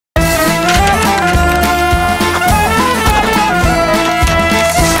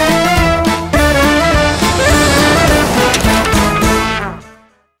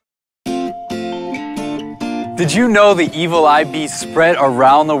Did you know the evil eye beads spread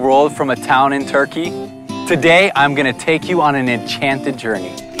around the world from a town in Turkey? Today, I'm gonna take you on an enchanted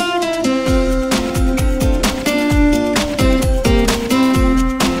journey.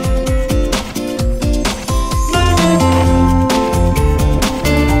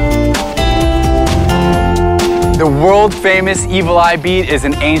 The world-famous evil eye bead is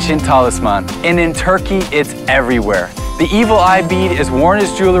an ancient talisman, and in Turkey, it's everywhere. The evil eye bead is worn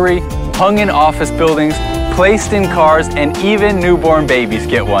as jewelry, hung in office buildings, placed in cars, and even newborn babies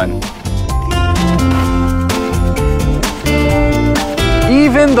get one.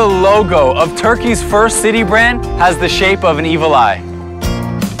 Even the logo of Turkey's first city brand has the shape of an evil eye.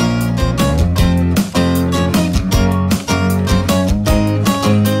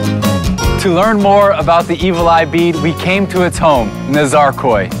 To learn more about the evil eye bead, we came to its home,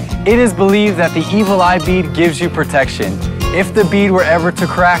 NazarKöy. It is believed that the evil eye bead gives you protection. If the bead were ever to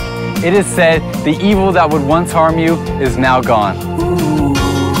crack, it is said the evil that would once harm you is now gone.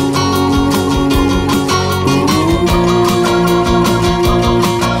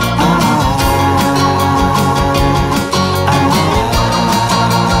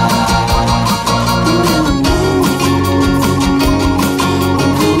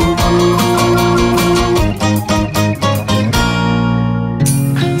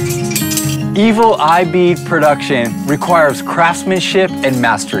 Evil eye bead production requires craftsmanship and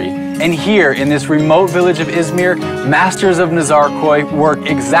mastery. And here in this remote village of Izmir, masters of NazarKöy work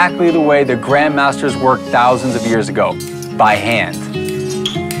exactly the way the grandmasters worked thousands of years ago, by hand.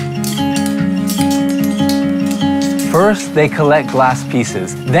 First, they collect glass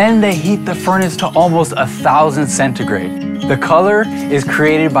pieces. Then they heat the furnace to almost 1,000 centigrade. The color is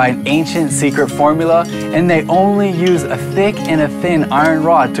created by an ancient secret formula, and they only use a thick and a thin iron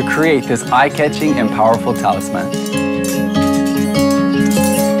rod to create this eye-catching and powerful talisman.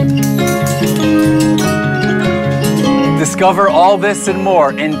 Discover all this and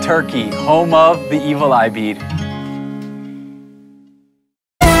more in Turkey, home of the evil eye bead.